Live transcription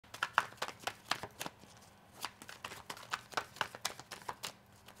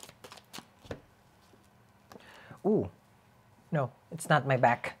ooh, no, it's not my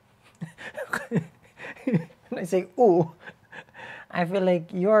back. When I say ooh, I feel like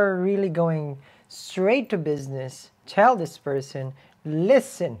you're really going straight to business. Tell this person,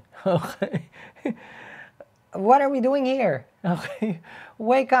 listen, okay? What are we doing here? Okay,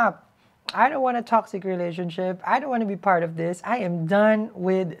 wake up. I don't want a toxic relationship. I don't want to be part of this. I am done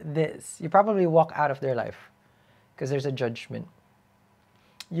with this. You probably walk out of their life because there's a judgment.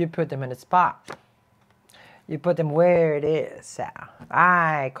 You put them in a spot. You put them where it is.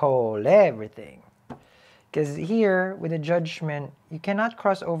 I call everything. Because here, with the judgment, you cannot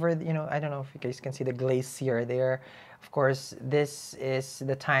cross over, you know, I don't know if you guys can see the glacier there. Of course, this is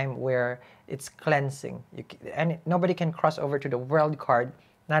the time where it's cleansing. And nobody can cross over to the world card,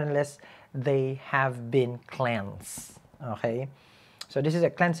 not unless they have been cleansed, okay? So this is a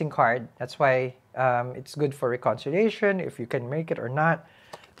cleansing card. That's why it's good for reconciliation, if you can make it or not.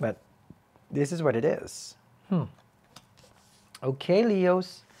 But this is what it is. Okay,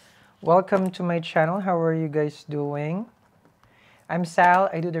 Leos. Welcome to my channel. How are you guys doing? I'm Sal.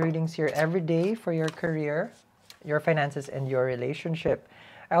 I do the readings here every day for your career, your finances, and your relationship.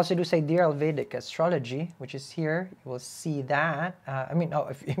 I also do sidereal Vedic astrology, which is here. You will see that.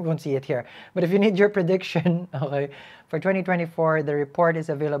 If you won't see it here. But if you need your prediction, okay, for 2024, the report is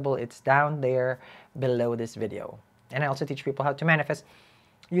available. It's down there below this video. And I also teach people how to manifest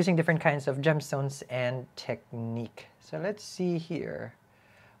using different kinds of gemstones and technique. So let's see here.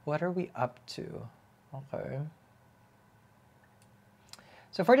 What are we up to? Okay.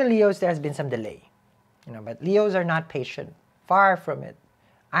 So for the Leos, there has been some delay. You know, but Leos are not patient. Far from it.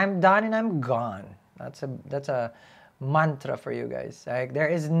 I'm done and I'm gone. That's a mantra for you guys. Like, there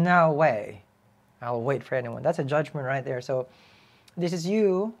is no way I'll wait for anyone. That's a judgment right there. So this is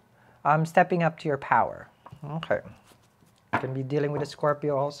you stepping up to your power. Okay. You can be dealing with a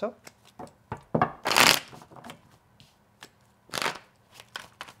Scorpio also.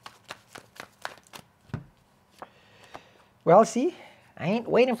 Well, see, I ain't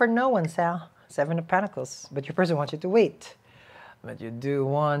waiting for no one, Sal. 7 of Pentacles. But your person wants you to wait. But you do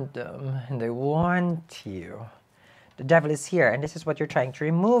want them, and they want you. The devil is here, and this is what you're trying to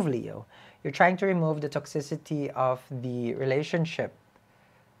remove, Leo. You're trying to remove the toxicity of the relationship.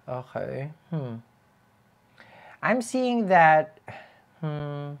 Okay. I'm seeing that,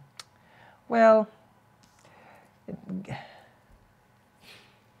 well,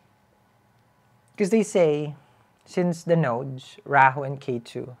 because they say, since the nodes, Rahu and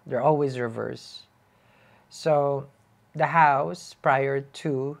Ketu, they're always reverse. So the house prior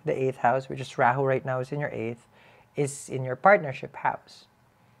to the 8th house, which is Rahu right now is in your 8th, is in your partnership house.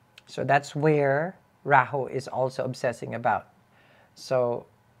 So that's where Rahu is also obsessing about. So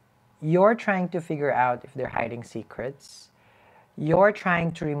you're trying to figure out if they're hiding secrets. You're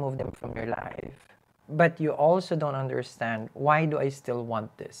trying to remove them from your life. But you also don't understand, why do I still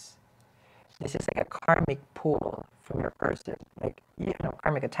want this? This is like a karmic pull from your person, like, you know,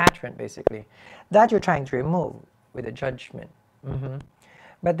 karmic attachment, basically, that you're trying to remove with a judgment.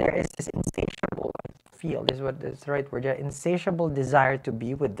 But there is this insatiable feel, this is what is the right word, yeah, insatiable desire to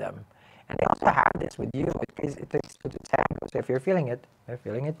be with them. And they also have this with you. It takes two to tango. So if you're feeling it, they're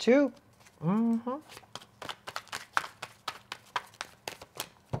feeling it too.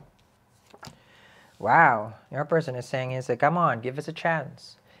 Wow, your person is saying, is like, come on, give us a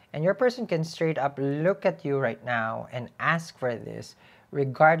chance. And your person can straight up look at you right now and ask for this,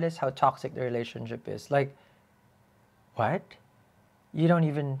 regardless how toxic the relationship is. Like, what? You don't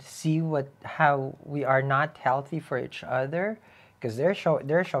even see how we are not healthy for each other? Because they're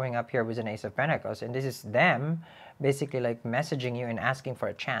showing up here with an Ace of Pentacles, and this is them basically like messaging you and asking for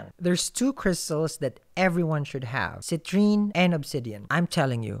a chance. There's 2 crystals that everyone should have, citrine and obsidian. I'm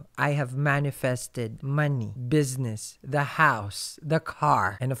telling you, I have manifested money, business, the house, the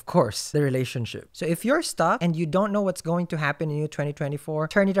car, and of course, the relationship. So if you're stuck and you don't know what's going to happen in you 2024,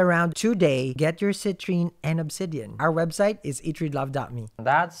 turn it around today. Get your citrine and obsidian. Our website is eatreadlove.me.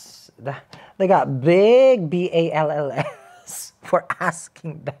 They got big BALLS for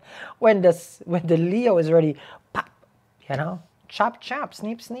asking that. When the Leo is already pop, you know, chop chop,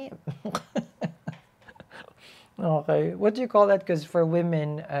 snip snip. Okay, what do you call that? Because for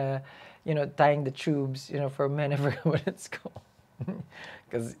women, you know, tying the tubes, you know, for men, I forgot what it's called.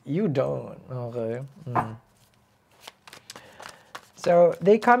 Because you don't, okay. So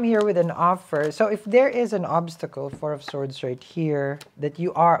they come here with an offer. So if there is an obstacle, 4 of Swords right here, that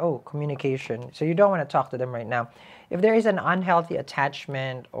you are, communication. So you don't want to talk to them right now. if there is an unhealthy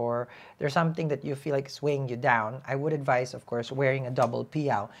attachment or there's something that you feel like is weighing you down, I would advise, of course, wearing a double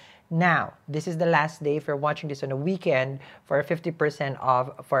piao. Now, this is the last day if you're watching this on a weekend for a 50%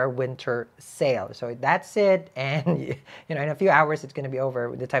 off for our winter sale. So that's it, and in a few hours it's going to be over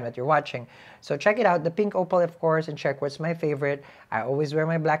with the time that you're watching. So check it out, the pink opal, of course, and check what's my favorite. I always wear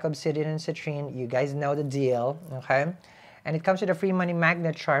my black obsidian and citrine. You guys know the deal, okay? And it comes with a free money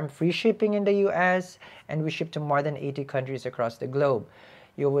magnet charm, free shipping in the US, and we ship to more than 80 countries across the globe.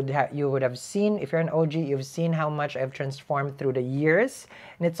 You would have seen, if you're an OG, you've seen how much I've transformed through the years,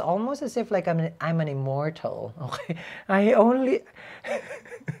 and it's almost as if like I'm an immortal. Okay,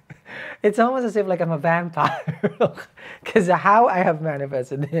 it's almost as if like I'm a vampire, because how I have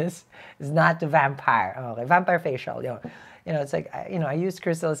manifested this is not the vampire. Okay, vampire facial. It's like I use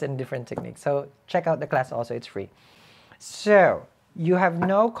crystals and different techniques. So check out the class also; it's free. So you have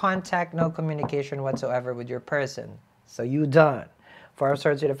no contact, no communication whatsoever with your person. So you done. Four of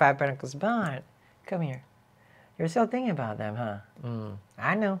Swords with the Five Pentacles, but come here. You're still thinking about them, huh?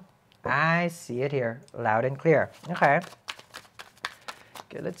 I know. I see it here, loud and clear. Okay.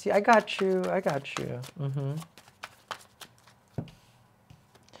 Okay, let's see. I got you.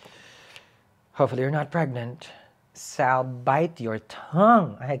 Hopefully you're not pregnant. Sal, bite your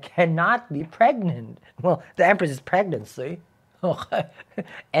tongue. I cannot be pregnant. Well, the Empress is pregnancy. Okay.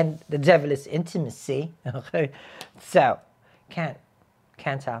 And the Devil is intimacy. Okay. So, can't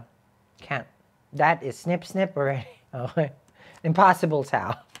tell. Can't. That is snip already. Okay. Impossible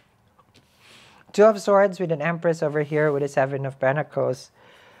tell. Two of Swords with an Empress over here with a Seven of Pentacles.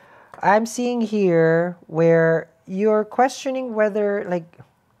 I'm seeing here where you're questioning whether, like,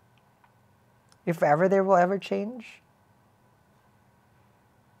 if ever there will ever change.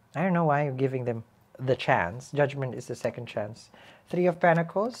 I don't know why you're giving them the chance. Judgment is the second chance. Three of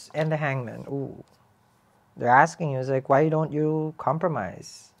Pentacles and the Hangman. Ooh. They're asking you, it's like, why don't you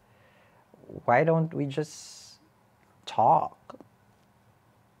compromise? Why don't we just talk?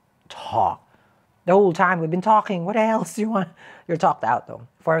 Talk. The whole time we've been talking. What else do you want? You're talked out, though.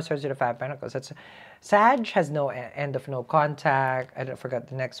 Four of Swords to the Five Pentacles. That's Sag has no end of no contact. I forgot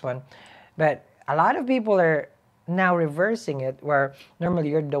the next one. But a lot of people are now reversing it, where normally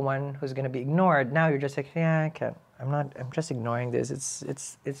you're the one who's going to be ignored. Now you're just like, yeah, I can't. I'm just ignoring this.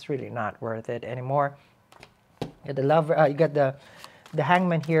 It's really not worth it anymore. You got the Lover, you got the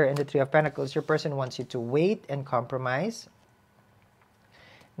Hangman here and the Three of Pentacles. Your person wants you to wait and compromise.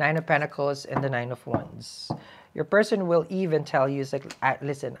 Nine of Pentacles and the Nine of Wands. Your person will even tell you, it's like,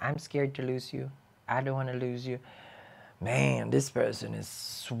 listen, I'm scared to lose you. I don't want to lose you. Man, this person is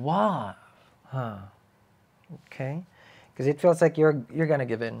suave, huh? Okay, because it feels like you're gonna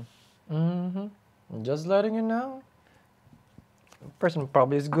give in. I'm just letting you know. The person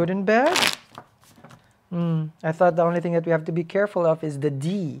probably is good in bed. I thought the only thing that we have to be careful of is the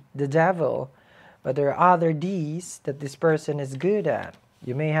D, the devil. But there are other D's that this person is good at.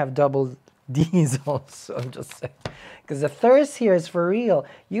 You may have double D's also, I'm just saying. Because the thirst here is for real.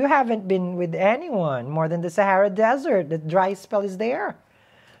 You haven't been with anyone more than the Sahara Desert. The dry spell is there.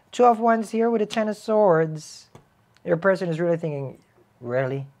 Two of Wands here with the Ten of Swords. Your person is really thinking,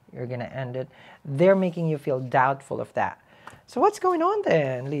 really? You're going to end it? They're making you feel doubtful of that. So what's going on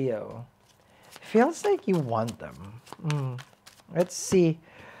then, Leo? Feels like you want them. Let's see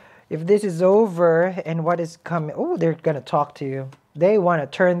if this is over and what is coming. Oh, they're going to talk to you. They want to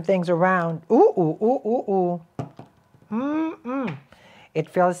turn things around. It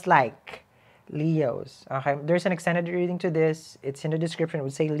feels like Leos. Okay, there's an extended reading to this. It's in the description. It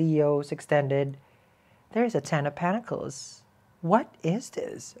would say Leos extended. There's a Ten of Pentacles. What is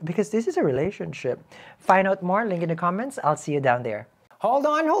this? Because this is a relationship. Find out more. Link in the comments. I'll see you down there. Hold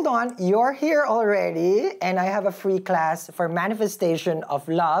on. You're here already, and I have a free class for manifestation of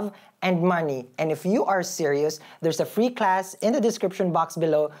love and money. And if you are serious, there's a free class in the description box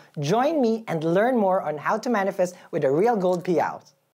below. Join me and learn more on how to manifest with a real gold payout.